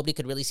mistake and nobody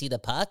could really see the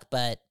puck,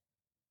 but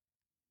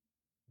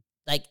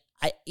like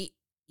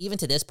even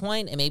to this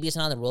point, and maybe it's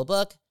not on the rule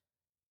book,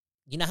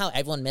 you know how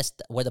everyone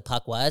missed where the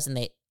puck was and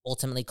they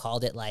ultimately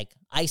called it like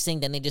icing,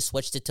 then they just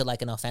switched it to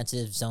like an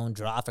offensive zone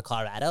draw for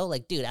Colorado?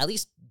 Like, dude, at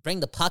least bring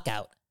the puck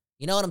out.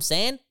 You know what I'm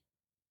saying? It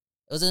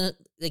was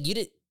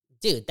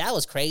dude, that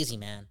was crazy,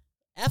 man.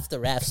 F the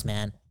refs,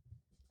 man.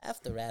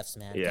 F the refs,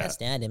 man. Yeah. Can't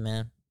stand it,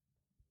 man.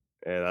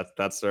 Yeah,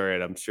 that's all right.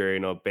 I'm sure,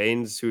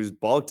 Bains, who's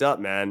bulked up,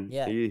 man.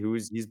 Yeah.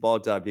 He's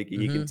bulked up. He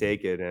can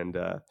take it. And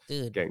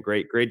Dude. Again,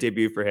 great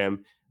debut for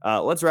him.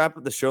 Let's wrap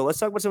up the show. Let's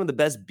talk about some of the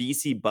best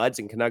BC buds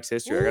in Canucks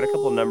history. I got a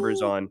couple of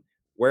numbers on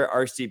where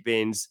Arshdeep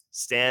Bains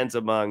stands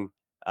among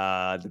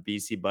the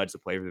BC buds to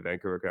play for the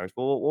Vancouver Canucks.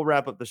 But we'll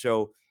wrap up the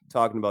show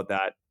talking about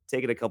that,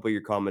 taking a couple of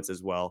your comments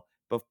as well.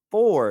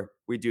 Before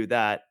we do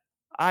that,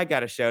 I got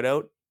to shout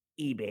out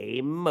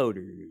eBay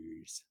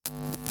Motors.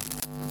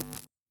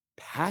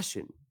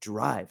 Passion,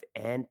 drive,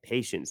 and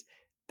patience.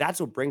 That's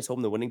what brings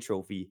home the winning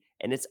trophy,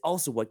 and it's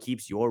also what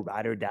keeps your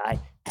ride or die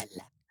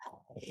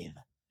alive.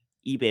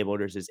 eBay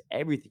Motors is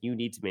everything you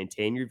need to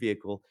maintain your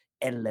vehicle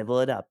and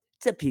level it up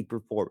to peak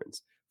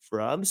performance.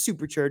 From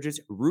superchargers,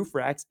 roof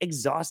racks,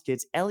 exhaust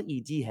kits,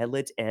 LED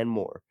headlights, and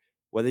more.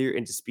 Whether you're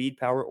into speed,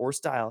 power, or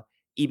style,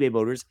 eBay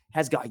Motors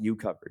has got you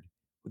covered.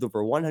 With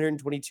over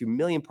 122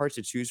 million parts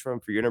to choose from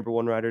for your number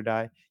one ride or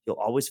die, you'll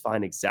always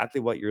find exactly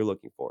what you're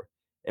looking for.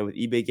 And with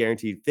eBay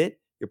Guaranteed Fit,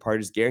 your part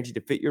is guaranteed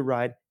to fit your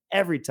ride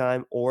every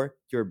time or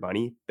your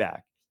money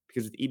back.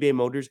 Because with eBay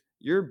Motors,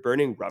 you're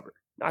burning rubber,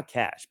 not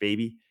cash,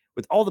 baby.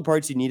 With all the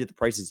parts you need at the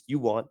prices you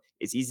want,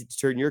 it's easy to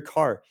turn your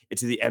car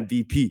into the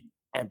MVP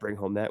and bring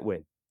home that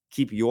win.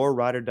 Keep your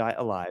ride or die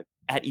alive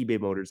at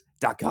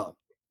ebaymotors.com.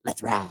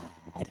 Let's ride.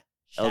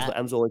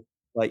 Eligible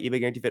eBay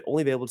Guaranteed Fit,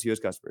 only available to U.S.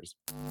 customers.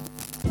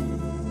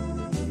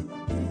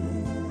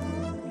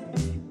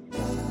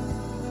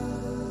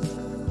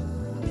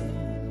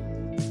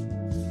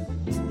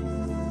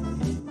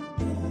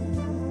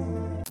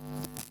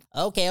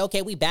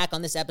 Okay, we back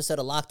on this episode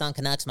of Locked On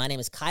Canucks. My name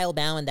is Kyle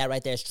Bowen. That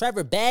right there is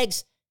Trevor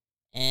Beggs.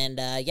 And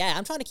yeah,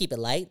 I'm trying to keep it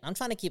light. I'm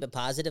trying to keep it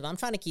positive. I'm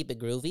trying to keep it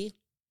groovy.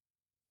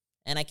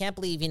 And I can't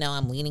believe,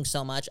 I'm leaning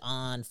so much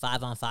on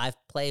 5-on-5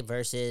 play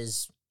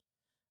versus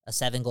a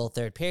 7-goal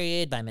third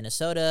period by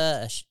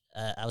Minnesota.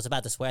 I was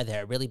about to swear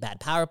there, a really bad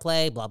power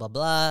play, blah, blah,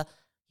 blah.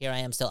 Here I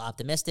am still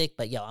optimistic.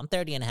 But yo, I'm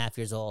 30 and a half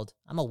years old.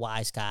 I'm a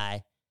wise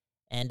guy.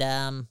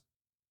 And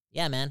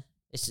yeah, man,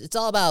 it's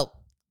all about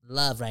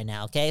love right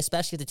now, okay?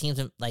 Especially if the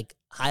team's like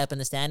high up in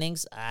the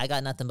standings. I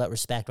got nothing but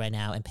respect right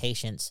now and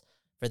patience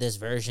for this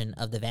version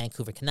of the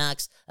Vancouver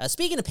Canucks.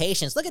 Speaking of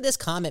patience, look at this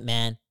comment,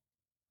 man.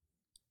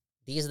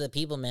 These are the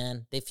people,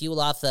 man. They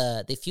fuel off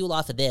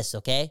of this,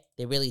 okay?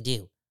 They really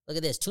do. Look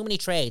at this. Too many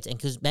trades, and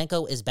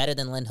Kuzmenko is better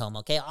than Lindholm,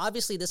 okay?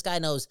 Obviously, this guy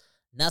knows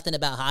nothing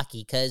about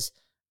hockey because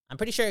I'm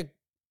pretty sure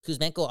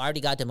Kuzmenko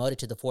already got demoted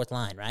to the 4th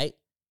line, right?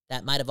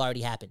 That might have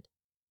already happened.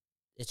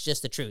 It's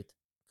just the truth.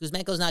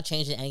 Kuzmenko's not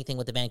changing anything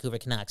with the Vancouver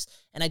Canucks.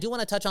 And I do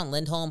want to touch on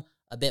Lindholm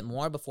a bit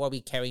more before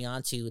we carry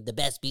on to the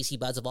best BC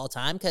buds of all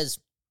time, because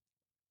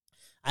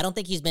I don't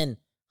think he's been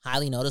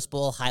highly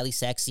noticeable, highly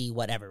sexy,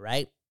 whatever,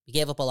 right? We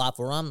gave up a lot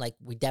for him. Like,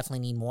 we definitely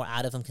need more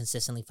out of him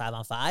consistently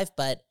 5-on-5.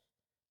 But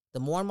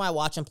the more and more I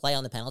watch him play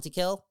on the penalty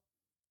kill,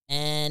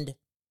 and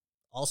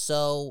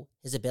also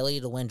his ability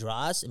to win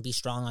draws and be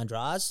strong on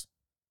draws,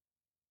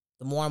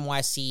 the more and more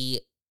I see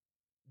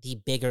the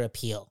bigger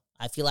appeal.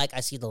 I feel like I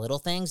see the little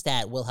things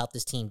that will help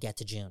this team get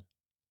to June.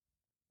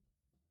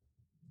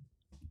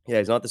 Yeah,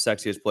 he's not the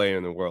sexiest player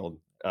in the world.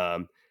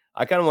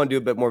 I kind of want to do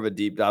a bit more of a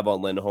deep dive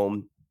on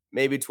Lindholm,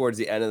 maybe towards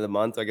the end of the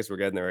month. I guess we're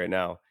getting there right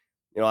now.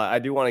 I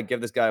do want to give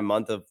this guy a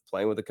month of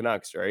playing with the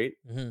Canucks, right?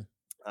 Mm-hmm.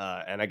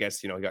 And I guess,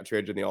 he got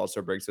traded in the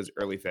All-Star break, so it's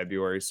early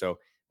February. So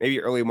maybe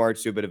early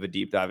March, do a bit of a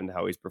deep dive into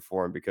how he's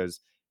performed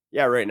because,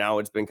 yeah, right now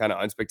it's been kind of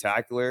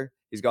unspectacular.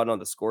 He's gotten on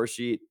the score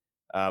sheet.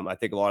 I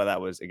think a lot of that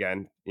was,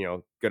 again,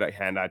 good at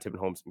hand-eye, tipping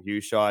home some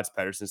huge shots.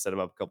 Pedersen set him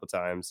up a couple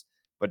times,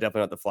 but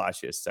definitely not the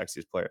flashiest,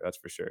 sexiest player. That's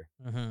for sure.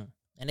 Mm-hmm.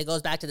 And it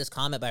goes back to this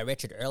comment by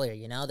Richard earlier.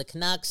 The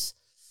Canucks,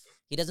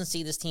 he doesn't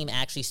see this team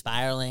actually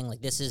spiraling.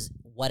 Like, this is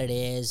what it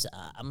is.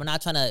 I'm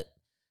not trying to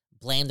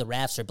blame the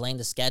refs or blame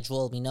the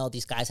schedule. We know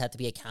these guys have to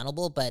be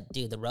accountable, but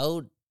dude, the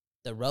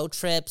road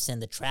trips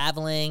and the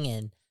traveling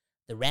and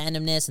the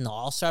randomness and the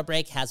All-Star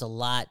break has a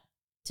lot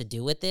to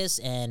do with this.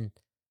 And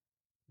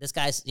this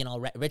guy's,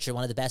 Richard,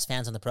 one of the best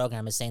fans on the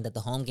program, is saying that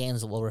the home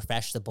games will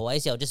refresh the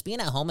boys. Just being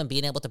at home and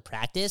being able to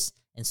practice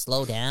and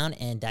slow down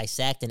and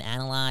dissect and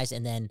analyze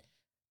and then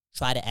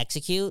try to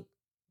execute,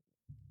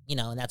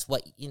 and that's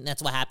what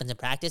happens in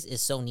practice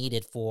is so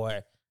needed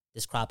for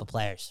this crop of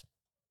players.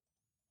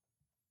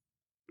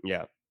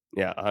 Yeah,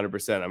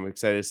 100%. I'm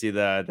excited to see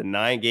the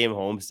 9-game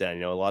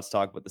homestand. Lots to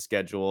talk about the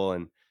schedule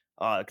and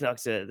the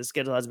Canucks. The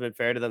schedule hasn't been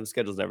fair to them. The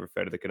schedule's never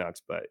fair to the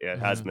Canucks, but yeah, it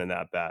hasn't been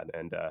that bad.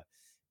 And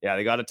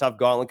they got a tough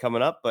gauntlet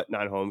coming up, but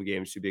 9 home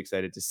games. Should be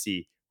excited to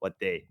see what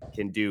they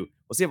can do.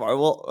 We'll see if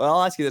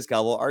I'll ask you this,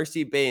 Kyle. Will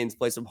Arshdeep Bains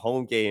play some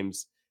home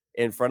games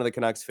in front of the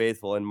Canucks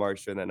faithful in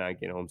March during that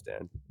 9-game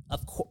homestand?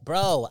 Of course,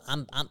 bro.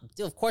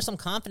 Of course, I'm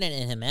confident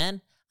in him,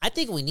 man. I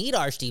think we need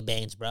Arshdeep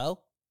Bains, bro.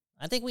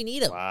 I think we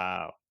need him.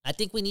 Wow. I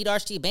think we need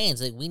Arshdeep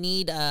Bains. Like, we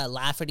need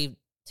Lafferty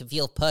to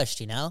feel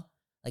pushed,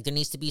 Like, there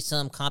needs to be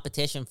some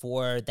competition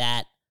for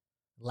that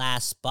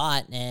last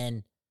spot.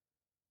 And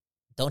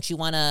don't you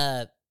want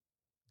to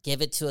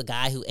give it to a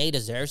guy who, A,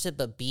 deserves it,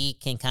 but B,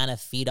 can kind of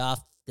feed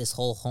off this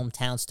whole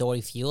hometown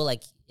story fuel?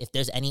 Like, if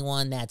there's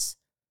anyone that's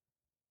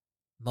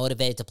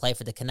motivated to play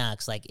for the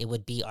Canucks, like, it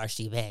would be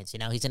Arshdeep Bains.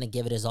 He's going to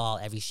give it his all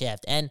every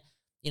shift. And,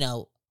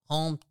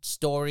 home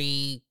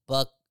story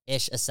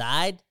book-ish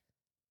aside,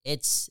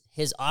 it's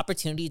his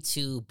opportunity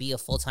to be a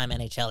full-time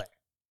NHLer.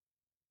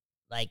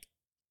 Like,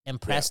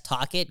 impress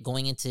Tocchet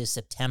going into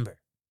September.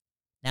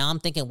 Now I'm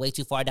thinking way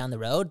too far down the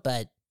road,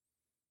 but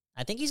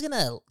I think he's going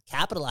to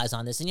capitalize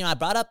on this. And, I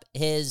brought up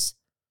his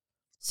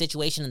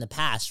situation in the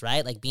past,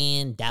 right? Like,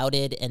 being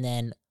doubted and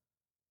then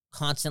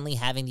constantly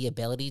having the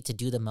ability to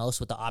do the most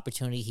with the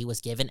opportunity he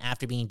was given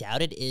after being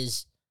doubted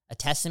is a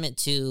testament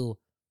to,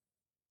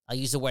 I'll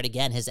use the word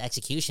again, his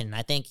execution. And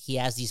I think he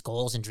has these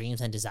goals and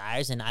dreams and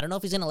desires, and I don't know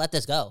if he's going to let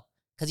this go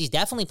because he's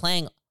definitely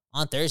playing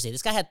on Thursday.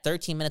 This guy had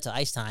 13 minutes of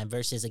ice time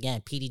versus,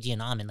 again, PDG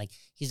and Almond. Like,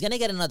 he's going to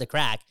get another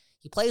crack.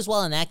 He plays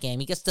well in that game.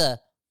 He gets to,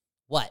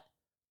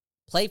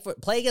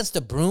 play against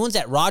the Bruins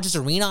at Rogers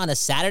Arena on a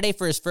Saturday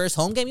for his first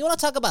home game? You want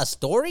to talk about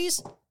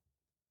stories?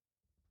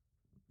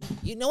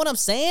 You know what I'm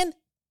saying?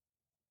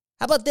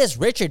 How about this?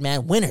 Richard,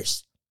 man,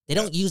 winners. They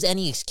don't use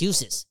any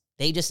excuses.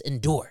 They just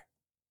endure.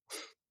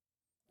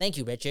 Thank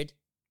you, Richard.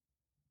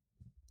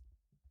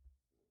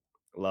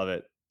 Love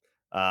it.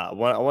 I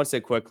want to say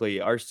quickly,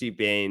 Arshdeep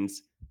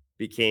Bains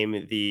became I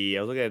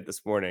was looking at it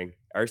this morning.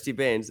 Arshdeep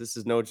Bains, this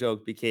is no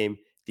joke, became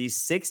the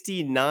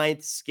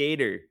 69th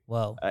skater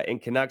in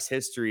Canucks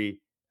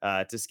history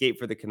to skate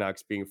for the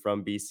Canucks, being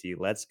from BC.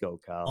 Let's go,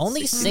 Kyle.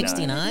 Only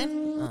 69?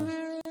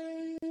 Oh.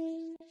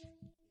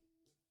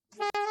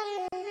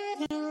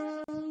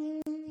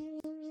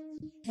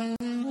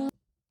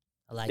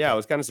 I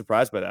was kind of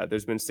surprised by that.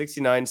 There's been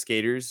 69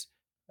 skaters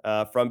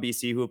from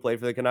BC who have played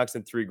for the Canucks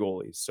and 3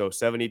 goalies. So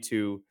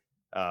 72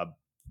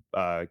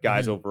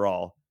 guys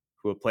overall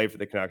who have played for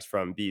the Canucks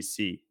from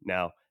BC.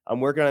 Now, I'm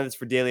working on this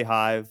for Daily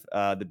Hive,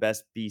 the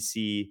best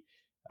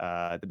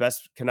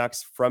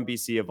Canucks from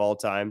BC of all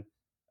time.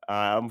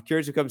 I'm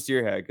curious what comes to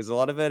your head, because a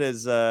lot of it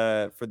is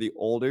for the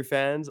older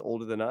fans,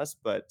 older than us,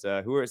 but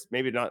who are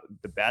maybe not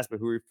the best, but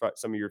who are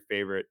some of your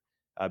favorite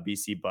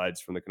BC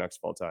buds from the Canucks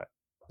of all time?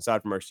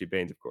 Aside from Arshdeep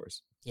Bains, of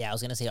course. Yeah, I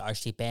was going to say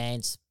Arshdeep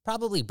Bains.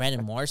 Probably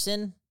Brendan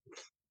Morrison.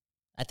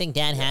 I think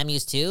Dan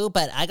Hamhuis too,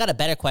 but I got a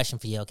better question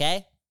for you,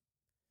 okay?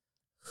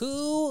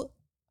 Who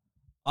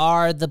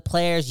are the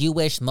players you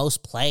wish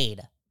most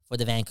played for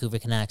the Vancouver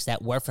Canucks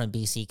that were from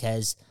BC?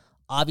 Because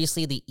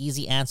obviously the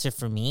easy answer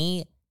for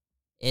me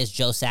is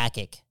Joe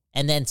Sakic.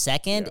 And then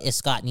second is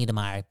Scott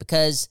Niedermayer.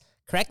 Because,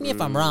 correct me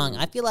if I'm wrong,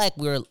 I feel like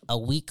we're a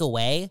week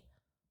away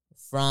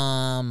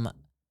from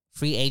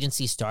free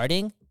agency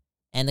starting,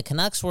 and the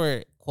Canucks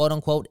were,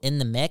 quote-unquote, in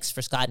the mix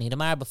for Scott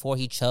Niedermayer before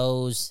he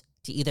chose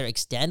to either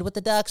extend with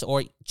the Ducks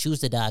or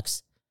choose the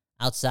Ducks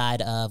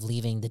outside of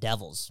leaving the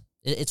Devils.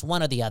 It's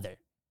one or the other.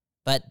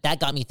 But that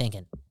got me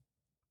thinking.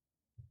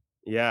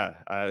 Yeah,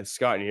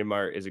 Scott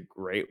Niedermayer is a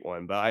great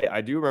one. But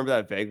I do remember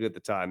that vaguely at the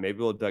time. Maybe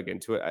we'll dug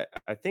into it.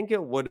 I think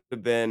it would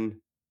have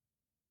been,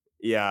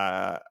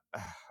 I'm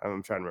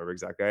trying to remember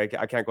exactly.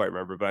 I can't quite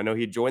remember, but I know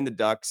he joined the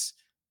Ducks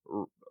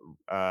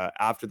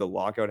after the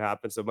lockout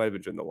happened. So it might have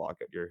been during the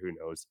lockout year. Who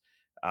knows?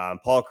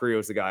 Paul Kariya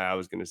was the guy I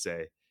was going to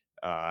say.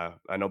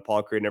 I know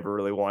Paul Kariya never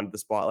really wanted the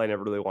spotlight,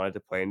 never really wanted to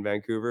play in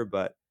Vancouver,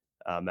 but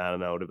man, I don't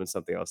know, it would have been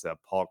something else. That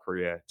Paul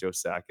Kariya, Joe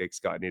Sakic,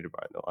 Scott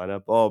Niedermayer in the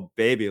lineup. Oh,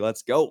 baby,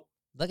 let's go.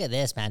 Look at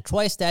this, man.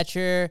 Troy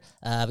Stetcher.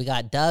 We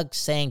got Doug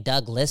saying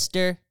Doug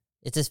Lister.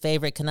 It's his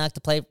favorite Canuck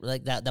to play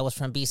like that. That was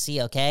from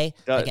BC, okay?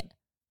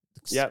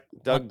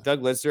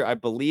 Doug Lister. I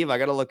believe, I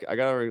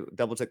gotta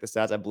double check the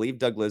stats. I believe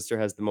Doug Lister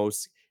has the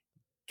most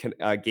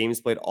games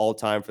played all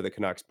time for the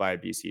Canucks by a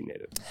BC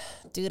native.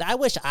 Dude, I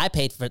wish I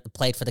played for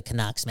the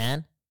Canucks,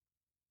 man.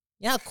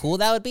 You know how cool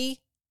that would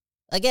be?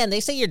 Again, they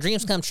say your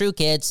dreams come true,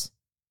 kids.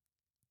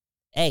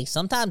 Hey,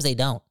 sometimes they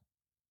don't.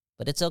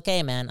 But it's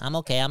okay, man. I'm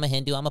okay. I'm a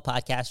Hindu. I'm a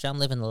podcaster. I'm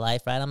living the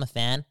life, right? I'm a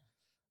fan.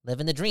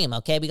 living the dream,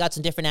 okay? We got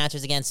some different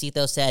answers again.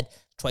 Cito said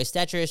Troy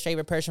Stetcher is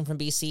favorite person from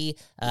BC.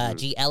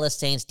 G. Ellis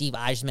saying Steve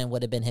Yzerman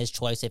would have been his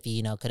choice if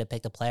he, could have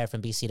picked a player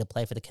from BC to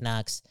play for the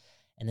Canucks.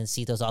 And then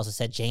Cito's also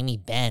said Jamie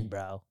Benn,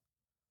 bro.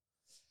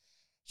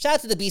 Shout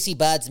out to the BC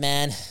Buds,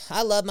 man.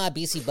 I love my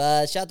BC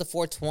Buds. Shout out to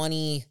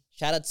 420.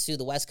 Shout out to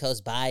the West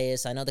Coast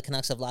bias. I know the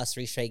Canucks have lost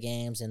 3 straight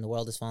games and the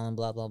world is falling,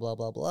 blah, blah, blah,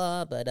 blah,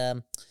 blah. But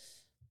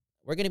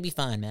we're going to be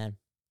fine, man.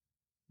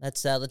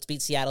 Let's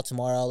beat Seattle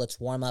tomorrow. Let's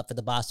warm up for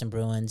the Boston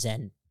Bruins.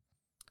 And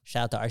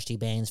shout out to Arshdeep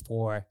Bains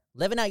for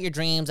living out your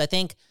dreams. I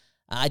think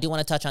I do want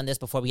to touch on this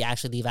before we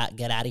actually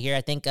get out of here.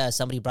 I think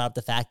somebody brought up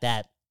the fact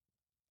that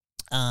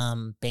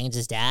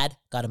Bains' dad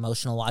got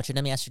emotional watching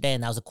him yesterday,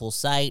 and that was a cool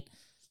sight.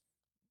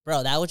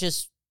 Bro, that was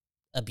just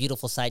a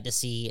beautiful sight to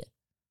see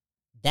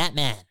that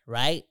man,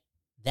 right?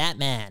 That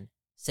man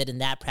sit in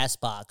that press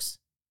box,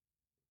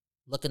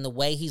 looking the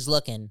way he's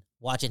looking,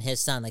 watching his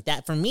son. Like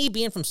that, for me,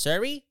 being from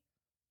Surrey,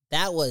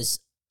 that was,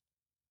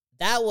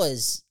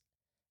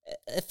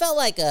 it felt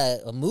like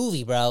a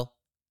movie, bro.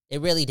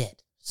 It really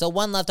did. So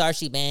one love to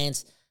Arshdeep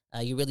Bains.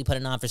 You really put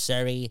it on for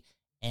Surrey,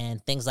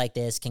 and things like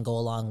this can go a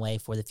long way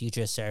for the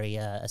future of Surrey,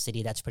 a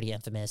city that's pretty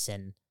infamous,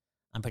 and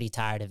I'm pretty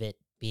tired of it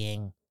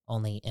being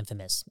only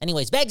infamous.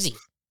 Anyways, Begsy,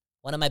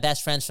 one of my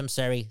best friends from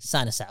Surrey,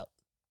 sign us out.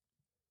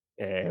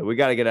 Yeah, we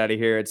got to get out of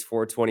here. It's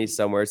 4:20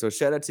 somewhere. So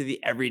shout out to the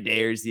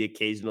everydayers, the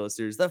occasional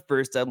listeners, the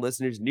first-time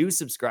listeners, new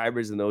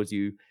subscribers, and those of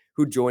you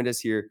who joined us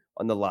here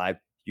on the live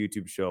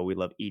YouTube show. We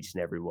love each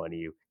and every one of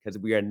you because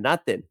we are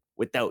nothing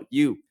without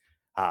you.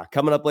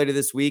 Coming up later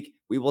this week,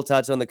 we will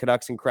touch on the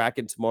Canucks and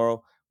Kraken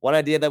tomorrow. One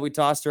idea that we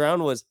tossed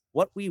around was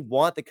what we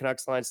want the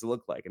Canucks lines to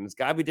look like. And it's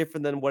got to be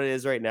different than what it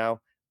is right now.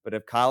 But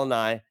if Kyle and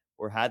I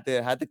had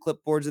the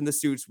clipboards and the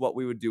suits, what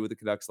we would do with the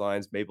Canucks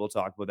lines, maybe we'll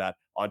talk about that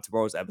on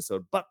tomorrow's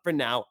episode. But for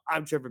now,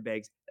 I'm Trevor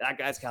Beggs. That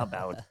guy's Cal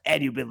Bowen.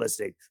 And you've been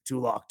listening to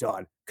Locked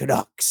On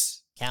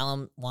Canucks.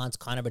 Callum wants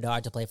Connor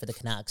Bedard to play for the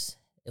Canucks.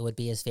 It would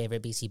be his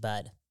favorite BC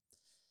Bud.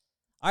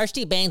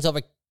 Arshdeep Bains over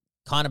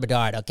Connor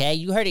Bedard, okay?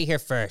 You heard it here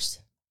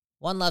first.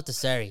 One love to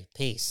Surrey.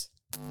 Peace.